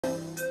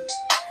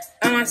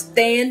I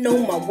stand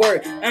on my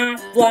word. I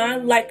fly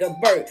like a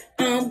bird.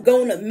 I'm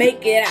gonna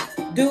make it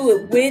out. Do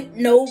it with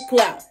no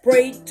clout.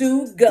 Pray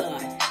to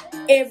God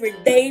every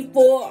day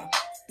for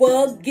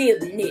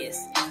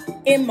forgiveness.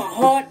 In my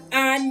heart,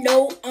 I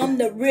know I'm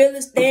the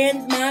realest.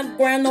 Stand my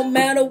ground no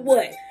matter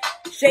what.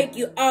 Shake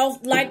you off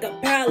like a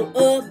pile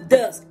of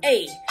dust.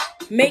 Ayy.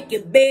 Make you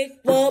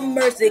beg for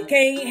mercy.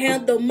 Can't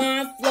handle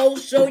my flow.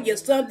 Show you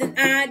something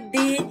I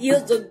did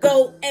years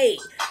ago. Ayy.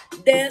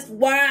 That's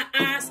why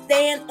I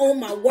stand on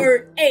my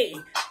word.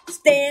 Ayy.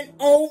 Stand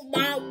on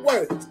my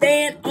word.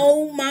 Stand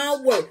on my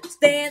word.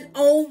 Stand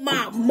on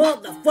my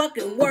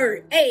motherfucking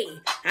word. Ayy.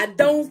 I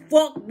don't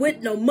fuck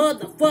with no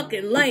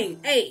motherfucking lame.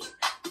 Ayy.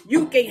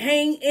 You can't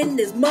hang in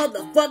this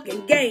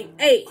motherfucking game.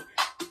 Ayy.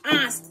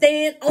 I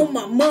stand on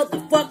my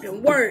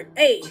motherfucking word.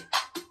 Ayy.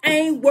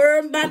 Ain't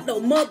worried about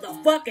no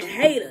motherfucking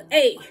hater,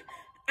 ayy.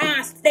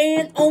 I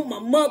stand on my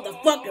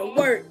motherfucking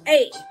word,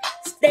 ayy.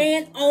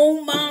 Stand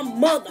on my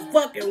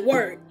motherfucking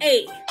word,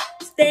 ayy.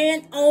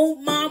 Stand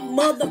on my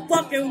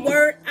motherfucking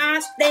word. I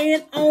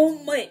stand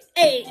on my,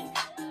 ayy.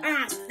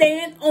 I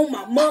stand on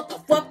my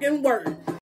motherfucking word.